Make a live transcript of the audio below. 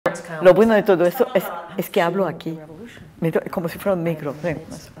Lo bueno de todo esto es que hablo aquí, como si fuera un micro.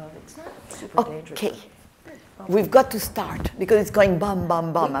 Okay, we've got to start because it's going bam,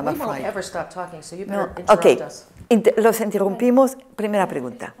 bam, bam, I'm afraid. We won't ever stop talking, so you better interrupt Okay, us. los interrumpimos. Primera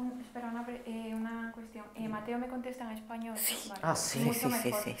pregunta. Espera, una cuestión. Mateo me contesta en español. Sí. Vale. Ah, sí. Mucho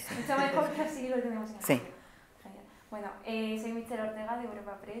mejor. Mucho mejor que así lo tenemos en Sí. Bueno, soy Michelle Ortega de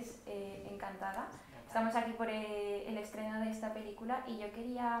Europa Press, encantada. Estamos aquí por el estreno de esta película y yo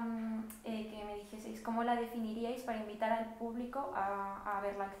quería que me dijeseis cómo la definiríais para invitar al público a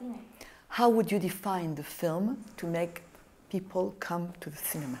verla al cine. How would you define the film to make people come to the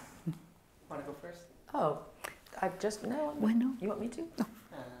cinema? Want to go first? Oh, I just no. Bueno. You want me to? No.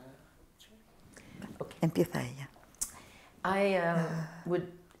 Sure. Okay. Empieza ella. I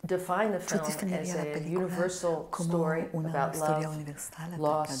would define the film as a universal story about love,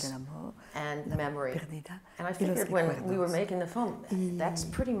 loss, and memory. And I figured when we were making the film, that's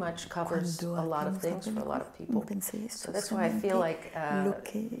pretty much covers a lot of things for a lot of people. So that's why I feel like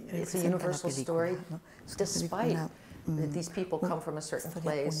it's a universal story, despite that these people come from a certain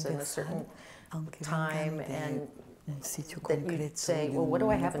place and a certain time, and that you say, well, what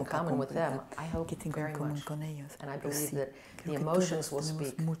do I have in common with them? I hope very much. And I believe that the emotions will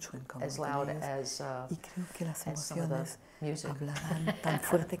speak as loud as some of the music.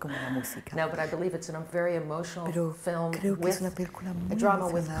 No, but I believe it's a very emotional film with a drama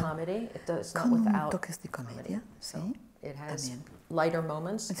with comedy. It does not without comedy. So it has lighter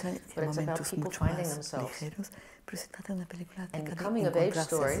moments, but it's about people finding themselves. And the coming of age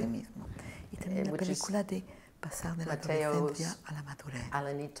story, which is Matteo's,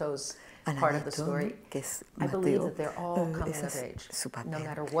 Alanito's part of the story, I believe that they're all coming of age. No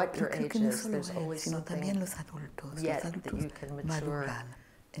matter what your age is, there's always something yet that you can mature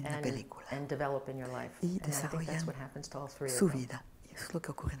and develop in your life. And I think that's what happens to all three of them. Eso es lo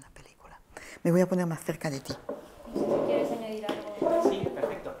que ocurre en la película. Me voy a poner más cerca de ti. ¿Quieres añadir algo? Sí,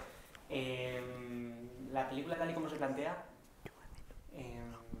 perfecto. La película tal y como se plantea...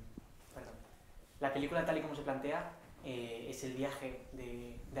 La película tal y como se plantea es el viaje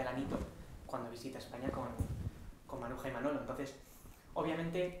de Alanito cuando visita España con Maruja y Manolo. Entonces,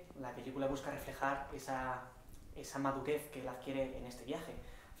 obviamente, la película busca reflejar esa madurez que él adquiere en este viaje.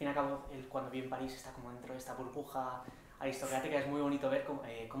 Al fin y al cabo, él cuando vive en París está como dentro de esta burbuja aristocrática. Es muy bonito ver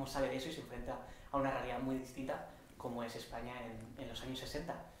cómo sale de eso y se enfrenta a una realidad muy distinta como es España en los años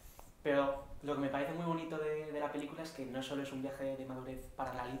 60. Pero lo que me parece muy bonito de la película es que no solo es un viaje de madurez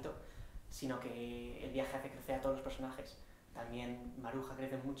para Alanito, sino que el viaje hace crecer a todos los personajes. También Maruja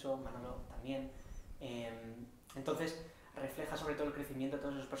crece mucho, Manolo también. Entonces refleja sobre todo el crecimiento de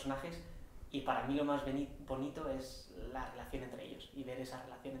todos esos personajes y para mí lo más bonito es la relación entre ellos y ver esa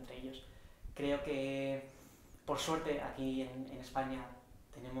relación entre ellos. Creo que, por suerte, aquí en España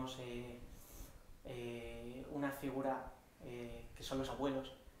tenemos una figura que son los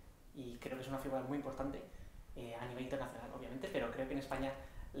abuelos y creo que es una figura muy importante a nivel internacional, obviamente, pero creo que en España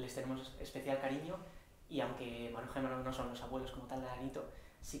les tenemos especial cariño y aunque Maruja y Manolo no son los abuelos como tal de Alanito,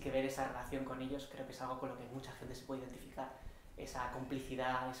 sí que ver esa relación con ellos creo que es algo con lo que mucha gente se puede identificar, esa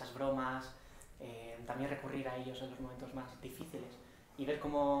complicidad, esas bromas, también recurrir a ellos en los momentos más difíciles y ver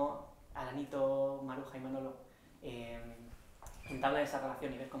cómo Alanito, Maruja y Manolo entablan esa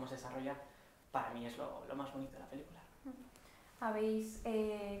relación y ver cómo se desarrolla, para mí es lo más bonito de la película. Habéis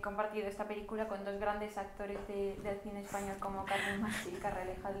compartido esta película con dos grandes actores del cine español como Carmen Machi y Carol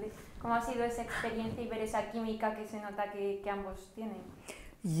Polakoff. ¿Cómo ha sido esa experiencia y ver esa química que se nota que ambos tienen?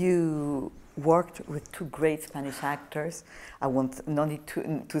 You worked with two great Spanish actors. I want no need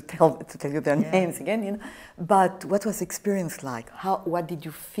to tell you their names again, you know. But what was the experience like? What did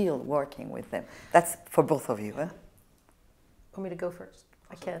you feel working with them? That's for both of you. Want me to go first?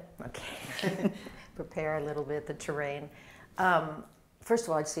 I can. Okay. Prepare a little bit the terrain. First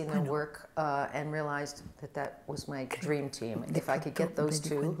of all, I'd seen their work and realized that was my dream team. If I could get those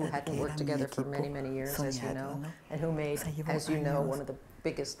two who hadn't worked together for many, many years, as you know, and who made, as you know, one of the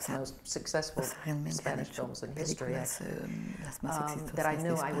biggest, most successful Spanish films in history, that I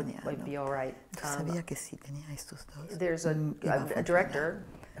knew I'd be all right. There's a director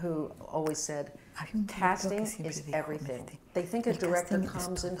who always said, casting is everything. They think a director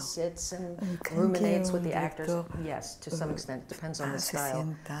comes and sits and ruminates with the actors. Yes, to some extent, depends on the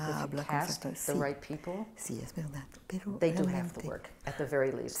style. If you cast the right people, they do half the work, at the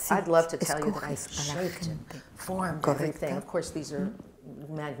very least. I'd love to tell you that I shaped and formed everything. Of course, these are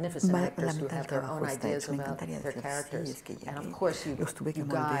magnificent actors who have their own ideas about their characters. And of course you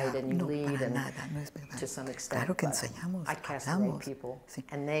guide and you lead and to some extent, but I cast the right people.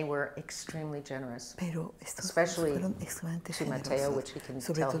 And they were extremely generous, especially to Matteo, which he can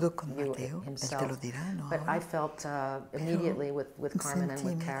tell you himself. But I felt immediately with Carmen and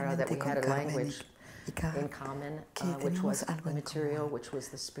with Cara that we had a language in common, which was the material, which was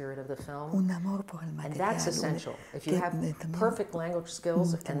the spirit of the film. And that's essential. If you have perfect language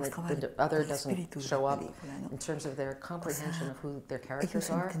skills and the other doesn't show up in terms of their comprehension of who their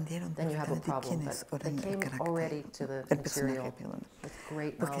characters are, then you have a problem. But they came already to the material with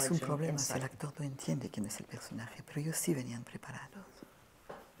great knowledge and insight.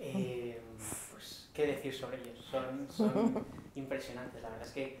 Pues, ¿qué decir sobre ellos? Son impresionantes. La verdad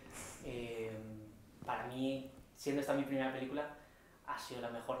es que para mí, siendo esta mi primera película, ha sido la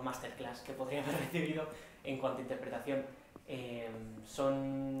mejor masterclass que podría haber recibido en cuanto a interpretación.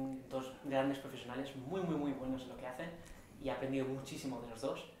 Son dos grandes profesionales, muy buenos en lo que hacen, y he aprendido muchísimo de los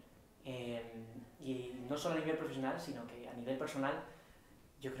dos. Y no solo a nivel profesional, sino que a nivel personal,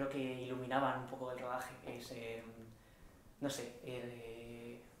 yo creo que iluminaban un poco el rodaje. No sé,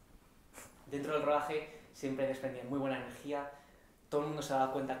 dentro del rodaje siempre desprendían muy buena energía. Todo el mundo se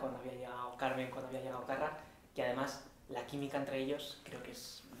daba cuenta cuando había llegado Carmen, cuando había llegado Carra, que además la química entre ellos creo que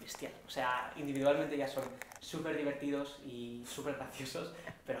es bestial. O sea, individualmente ya son súper divertidos y súper graciosos,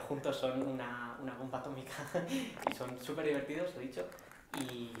 pero juntos son una bomba atómica. Y son súper divertidos, lo he dicho,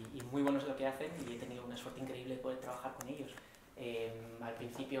 y muy buenos en lo que hacen, y he tenido una suerte increíble de poder trabajar con ellos. Al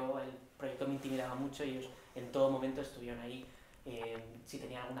principio el proyecto me intimidaba mucho y ellos en todo momento estuvieron ahí. Si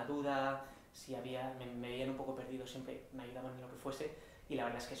tenía alguna duda, si me veían un poco perdido, siempre me ayudaban en lo que fuese, y la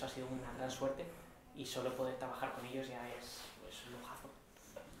verdad es que eso ha sido una gran suerte, y solo poder trabajar con ellos ya es un lujazo.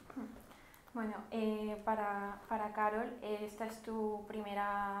 Bueno, para Carol, esta es tu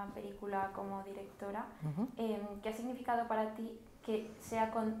primera película como directora. ¿Qué ha significado para ti que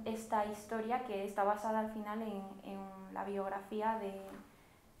sea con esta historia que está basada al final en la biografía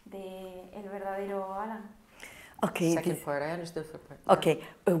de el verdadero Alan? Okay. Second part, I understood the part. Okay,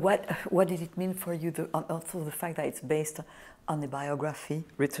 what did it mean for you? Also the fact that it's based on a biography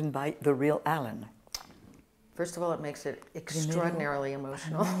written by the real Alan. First of all, it makes it extraordinarily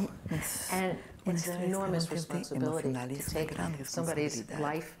emotional, and it's an enormous responsibility to take somebody's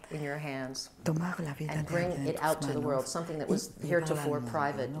life in your hands and bring it out to the world, something that was heretofore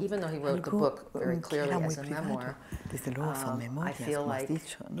private. Even though he wrote the book very clearly as a memoir, I feel like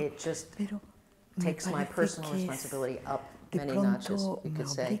it just takes my personal responsibility up many notches, you could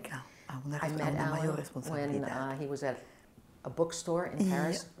say. I met Alan when he was at a bookstore in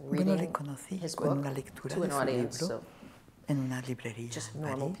Paris reading his book to an audience, so just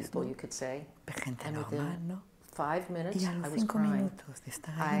normal people, you could say. And within 5 minutes, I was crying.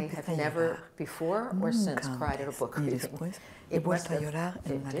 I have never before or since cried at a book reading.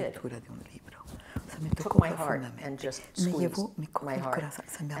 It took my heart and just squeezed my heart.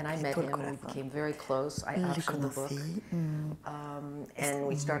 And I met him, we became very close. I optioned the book, and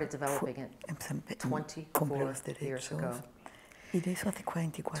we started developing it 24 years ago.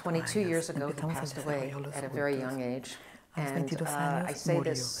 22 years ago, he passed away at a very young age. And I say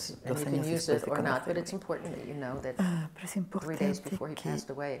this, and you can use it or not, but it's important that you know that 3 days before he passed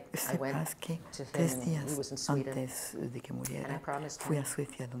away, I went to him, and he was in Sweden, and I promised him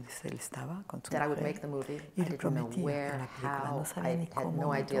that I would make the movie. I didn't know where, how, I had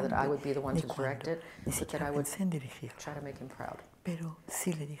no idea that I would be the one to direct it, but that I would try to make him proud. Pero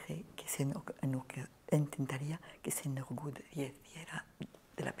sí le dije que intentaría que se enorgulleciera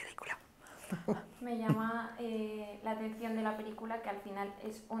de la película. Me llama la atención de la película que al final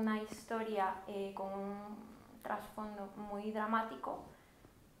es una historia con un trasfondo muy dramático,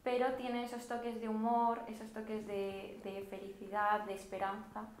 pero tiene esos toques de humor, esos toques de felicidad, de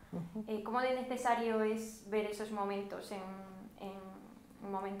esperanza. ¿Cómo de necesario es ver esos momentos en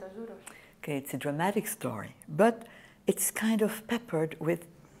momentos duros? Okay, it's a dramatic story, but it's kind of peppered with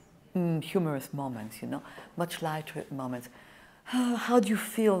humorous moments, you know, much lighter moments. How do you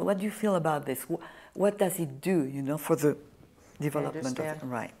feel? What do you feel about this? What does it do, you know, for the development of it?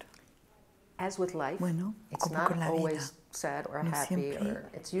 Right. As with life, it's not always sad or happy, or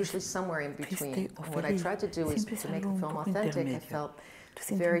it's usually somewhere in between. What I tried to do is to make the film authentic. I felt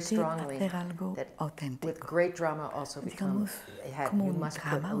very strongly that with great drama also you must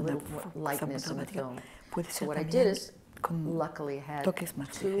put a little more lightness in the film. So what I did is luckily had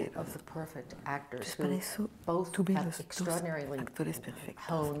two of the perfect actors who both have extraordinarily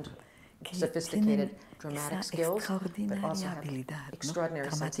honed sophisticated dramatic skills, but also have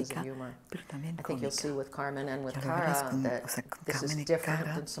extraordinary senses of humor. I think you'll see with Carmen and with Cara that this is different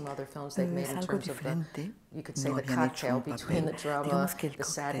than some other films they've made in terms of the, you could say, the cocktail between the drama, the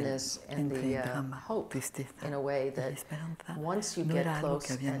sadness, and the hope, in a way that once you get close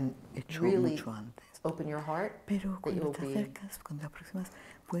and really open your heart, that you will be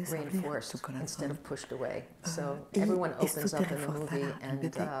reinforced instead of pushed away. So everyone opens up in the movie, and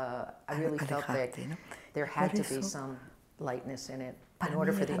I really felt that there had to be some lightness in it in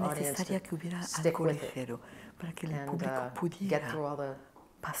order for the audience to stick with it and get through all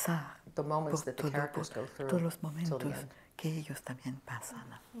the moments that the characters go through till the end. Que ellos también pasan.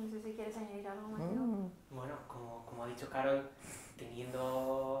 No sé si quieres añadir algo, Matteo. Bueno, como ha dicho Carol,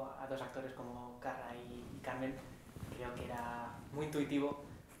 teniendo a dos actores como Cara y Carmen, creo que era muy intuitivo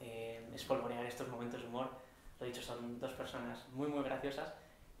espolvorear estos momentos de humor. Lo dicho, son dos personas muy graciosas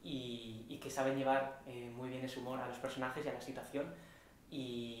y que saben llevar muy bien ese humor a los personajes y a la situación,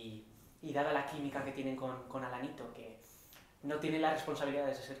 y dada la química que tienen con Alanito, que no tiene las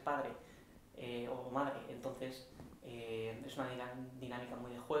responsabilidades de ser padre o madre, entonces es una dinámica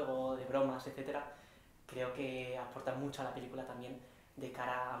muy de juego, de bromas, etc. Creo que aporta mucho a la película también de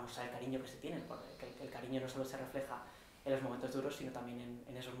cara a mostrar el cariño que se tienen, porque el cariño no solo se refleja en los momentos duros, sino también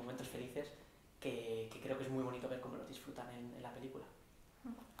en esos momentos felices que creo que es muy bonito ver cómo los disfrutan en la película.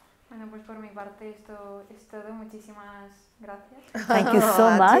 Bueno, pues por mi parte esto es todo. Muchísimas gracias. Thank you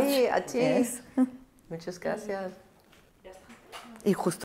so much. A ti. Yes. Muchas gracias. Y justo